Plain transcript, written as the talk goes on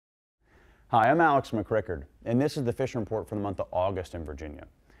Hi, I'm Alex McCrickard, and this is the fishing report for the month of August in Virginia.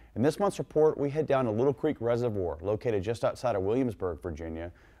 In this month's report, we head down to Little Creek Reservoir, located just outside of Williamsburg, Virginia.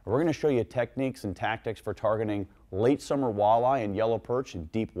 And we're going to show you techniques and tactics for targeting late summer walleye and yellow perch in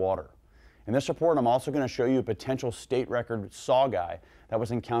deep water. In this report, I'm also going to show you a potential state record saugeye that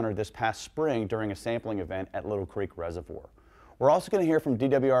was encountered this past spring during a sampling event at Little Creek Reservoir. We're also going to hear from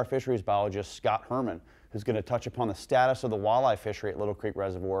DWR Fisheries Biologist Scott Herrmann, who's going to touch upon the status of the walleye fishery at Little Creek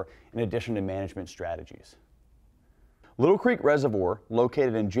Reservoir in addition to management strategies. Little Creek Reservoir,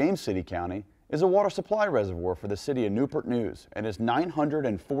 located in James City County, is a water supply reservoir for the city of Newport News and is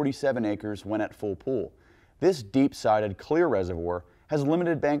 947 acres when at full pool. This deep-sided clear reservoir has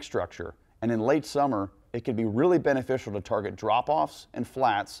limited bank structure, and in late summer it can be really beneficial to target drop-offs and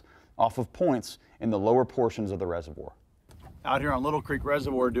flats off of points in the lower portions of the reservoir. Out here on Little Creek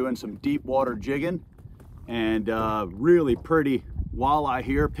Reservoir doing some deep water jigging, and really pretty walleye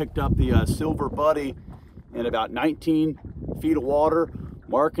here. Picked up the silver buddy in about 19 feet of water,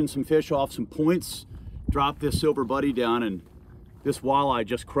 marking some fish off some points. Dropped this silver buddy down, and this walleye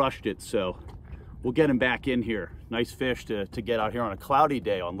just crushed it, so we'll get him back in here. Nice fish to get out here on a cloudy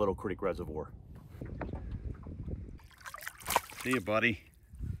day on Little Creek Reservoir. See you, buddy.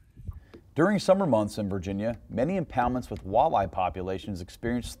 During summer months in Virginia, many impoundments with walleye populations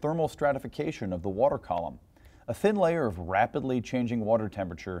experience thermal stratification of the water column. A thin layer of rapidly changing water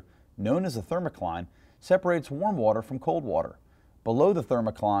temperature, known as a thermocline, separates warm water from cold water. Below the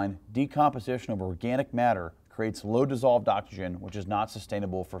thermocline, decomposition of organic matter creates low dissolved oxygen, which is not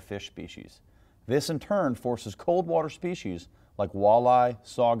sustainable for fish species. This in turn forces cold water species like walleye,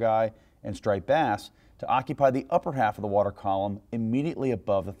 saugeye, and striped bass to occupy the upper half of the water column immediately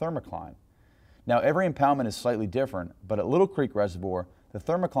above the thermocline. Now, every impoundment is slightly different, but at Little Creek Reservoir, the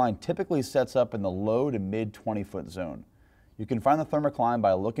thermocline typically sets up in the low to mid 20-foot zone. You can find the thermocline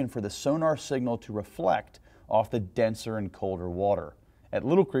by looking for the sonar signal to reflect off the denser and colder water. At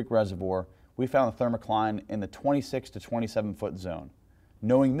Little Creek Reservoir, we found the thermocline in the 26 to 27-foot zone.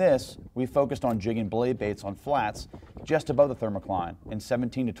 Knowing this, we focused on jigging blade baits on flats just above the thermocline in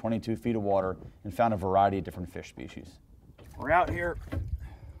 17 to 22 feet of water and found a variety of different fish species. We're out here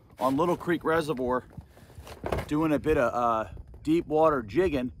on Little Creek Reservoir doing a bit of deep water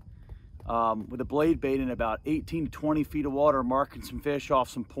jigging with a blade bait in about 18 to 20 feet of water, marking some fish off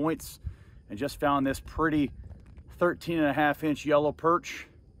some points, and just found this pretty 13.5-inch yellow perch.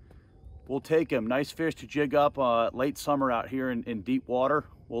 We'll take him. Nice fish to jig up late summer out here in deep water.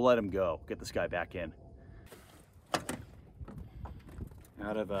 We'll let him go. Get this guy back in.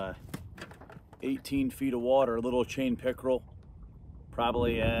 Out of 18 feet of water, a little chain pickerel,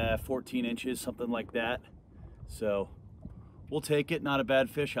 probably 14 inches, something like that. So we'll take it. Not a bad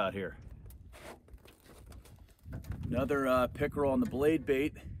fish out here. Another pickerel on the blade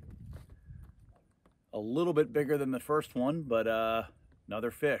bait. A little bit bigger than the first one, but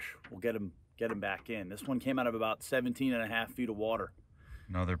another fish. We'll get him back in. This one came out of about 17.5 feet of water.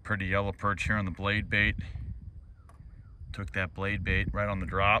 Another pretty yellow perch here on the blade bait. Took that blade bait right on the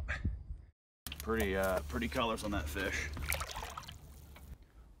drop. Pretty colors on that fish.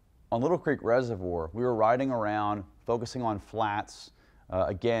 On Little Creek Reservoir, we were riding around, focusing on flats.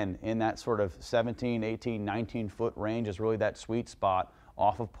 Again, in that sort of 17, 18, 19-foot range is really that sweet spot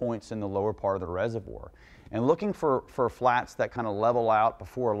off of points in the lower part of the reservoir. And looking for flats that kind of level out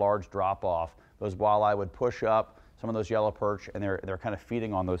before a large drop-off. Those walleye would push up, some of those yellow perch, and they're kind of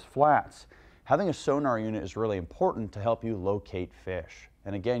feeding on those flats. Having a sonar unit is really important to help you locate fish.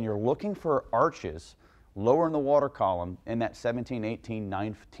 And again, you're looking for arches lower in the water column in that 17, 18,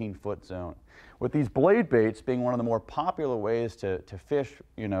 19-foot zone. With these blade baits being one of the more popular ways to fish,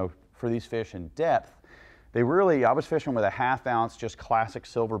 for these fish in depth, I was fishing with a 1/2 ounce, just classic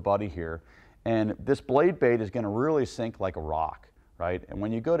silver buddy here. And this blade bait is going to really sink like a rock, right? And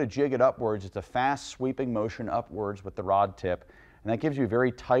when you go to jig it upwards, it's a fast sweeping motion upwards with the rod tip. And that gives you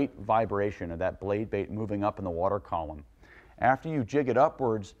very tight vibration of that blade bait moving up in the water column. After you jig it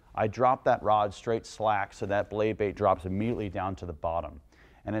upwards, I drop that rod straight slack so that blade bait drops immediately down to the bottom.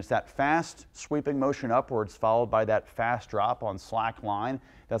 And it's that fast sweeping motion upwards followed by that fast drop on slack line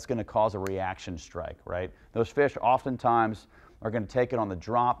that's going to cause a reaction strike, right? Those fish oftentimes are going to take it on the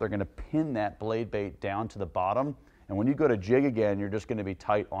drop. They're going to pin that blade bait down to the bottom. And when you go to jig again, you're just going to be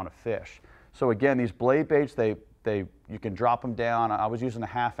tight on a fish. So again, these blade baits, you can drop them down. I was using a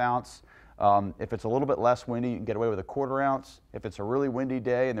 1/2 ounce. If it's a little bit less windy, you can get away with a 1/4 ounce. If it's a really windy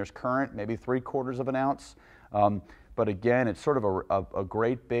day and there's current, maybe 3/4 of an ounce. But again, it's sort of a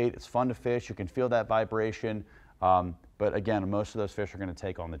great bait. It's fun to fish. You can feel that vibration. But again, most of those fish are going to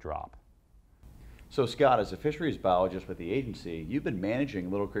take on the drop. So Scott, as a fisheries biologist with the agency, you've been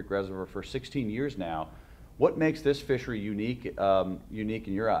managing Little Creek Reservoir for 16 years now. What makes this fishery unique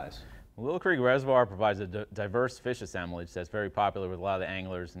in your eyes? Little Creek Reservoir provides a diverse fish assemblage that's very popular with a lot of the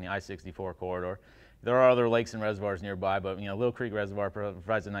anglers in the I-64 corridor. There are other lakes and reservoirs nearby, but Little Creek Reservoir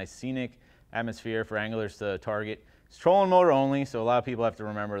provides a nice scenic atmosphere for anglers to target. It's trolling motor only, so a lot of people have to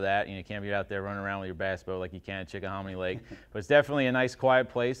remember that. You can't be out there running around with your bass boat like you can at Chickahominy Lake. But it's definitely a nice, quiet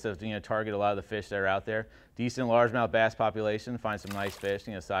place to target a lot of the fish that are out there. Decent largemouth bass population, find some nice fish,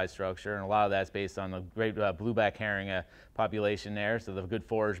 size structure, and a lot of that's based on the great blueback herring population there. So the good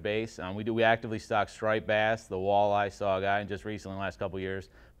forage base. We actively stock striped bass, the walleye, saugeye, and just recently, in the last couple of years,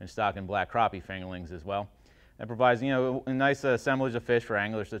 been stocking black crappie fingerlings as well. That provides a nice assemblage of fish for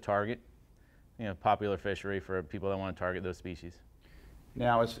anglers to target. Popular fishery for people that want to target those species.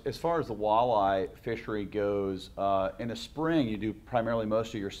 Now, as far as the walleye fishery goes, in the spring you do primarily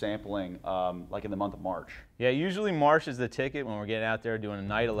most of your sampling like in the month of March. Yeah, usually March is the ticket when we're getting out there doing a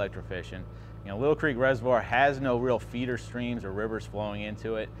night electrofishing. Little Creek Reservoir has no real feeder streams or rivers flowing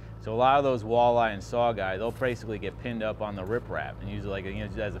into it, so a lot of those walleye and saugeye, they'll basically get pinned up on the riprap and use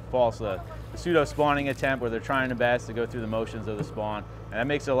it as a false pseudo spawning attempt where they're trying their best to go through the motions of the spawn, and that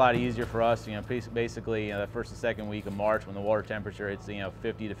makes it a lot easier for us. Basically the first and second week of March, when the water temperature hits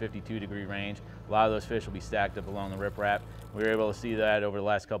 50 to 52 degree range, a lot of those fish will be stacked up along the riprap. We were able to see that over the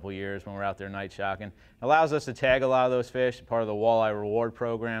last couple of years when we're out there night shocking. It allows us to tag a lot of those fish, part of the walleye reward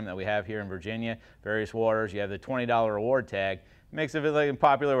program that we have here in Virginia. Various waters, you have the $20 reward tag. It makes it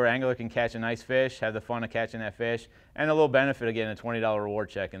popular where angler can catch a nice fish, have the fun of catching that fish, and a little benefit of getting a $20 reward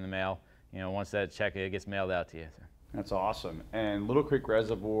check in the mail, once that check gets mailed out to you. So. That's awesome. And Little Creek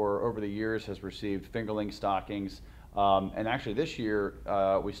Reservoir over the years has received fingerling stockings. And actually this year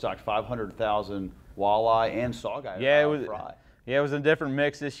we stocked 500,000 walleye and saugeye fry. Yeah, it was a different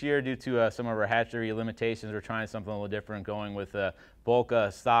mix this year due to some of our hatchery limitations. We're trying something a little different, going with bulk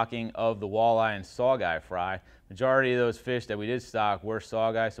stocking of the walleye and saugeye fry. Majority of those fish that we did stock were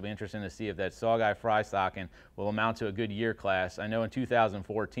saugeye, so it'll be interesting to see if that saugeye fry stocking will amount to a good year class. I know in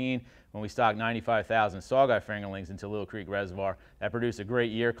 2014, when we stocked 95,000 saugeye fingerlings into Little Creek Reservoir, that produced a great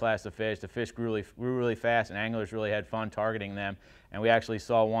year class of fish. The fish grew really fast, and anglers really had fun targeting them. And we actually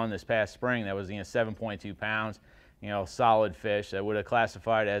saw one this past spring that was 7.2 pounds. Solid fish that would have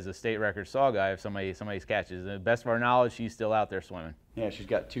classified as a state record saugeye if somebody's catches. And to the best of our knowledge, she's still out there swimming. Yeah, she's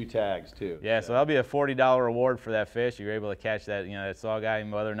got 2 tags too. Yeah, so that'll be a $40 reward for that fish. You're able to catch that, that saugeye,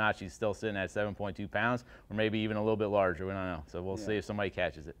 and whether or not she's still sitting at 7.2 pounds, or maybe even a little bit larger. We don't know. So we'll see if somebody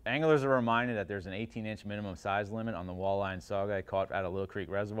catches it. Anglers are reminded that there's an 18-inch minimum size limit on the walleye and saugeye caught out of Little Creek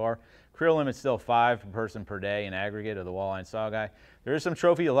Reservoir. Creel limit's still 5 per person per day in aggregate of the walleye and saugeye. There is a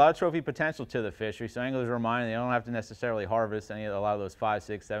lot of trophy potential to the fishery, so anglers are reminded they don't have to necessarily harvest a lot of those 5,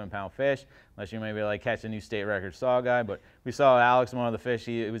 6, 7 pound fish, unless you maybe catch a new state record saugeye. But we saw Alex, one of the fish,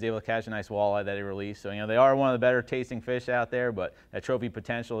 he was able to catch a nice walleye that he released. So they are one of the better tasting fish out there, but that trophy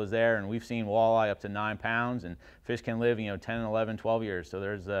potential is there, and we've seen walleye up to 9 pounds, and fish can live 10, 11, 12 years. So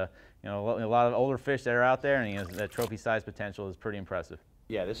there's a lot of older fish that are out there, and that trophy size potential is pretty impressive.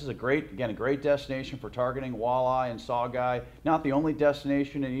 Yeah, this is a great destination for targeting walleye and saugeye. Not the only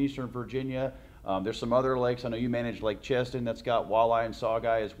destination in eastern Virginia. There's some other lakes. I know you manage Lake Cheston that's got walleye and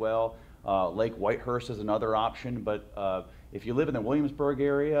saugeye as well. Lake Whitehurst is another option, but if you live in the Williamsburg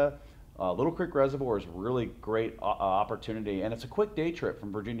area, Little Creek Reservoir is a really great opportunity, and it's a quick day trip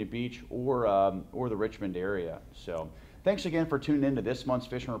from Virginia Beach or the Richmond area. So thanks again for tuning in to this month's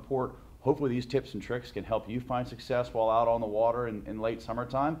Fishing Report. Hopefully these tips and tricks can help you find success while out on the water in late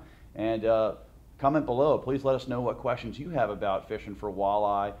summertime. And comment below. Please let us know what questions you have about fishing for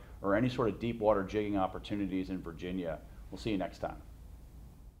walleye or any sort of deep water jigging opportunities in Virginia. We'll see you next time.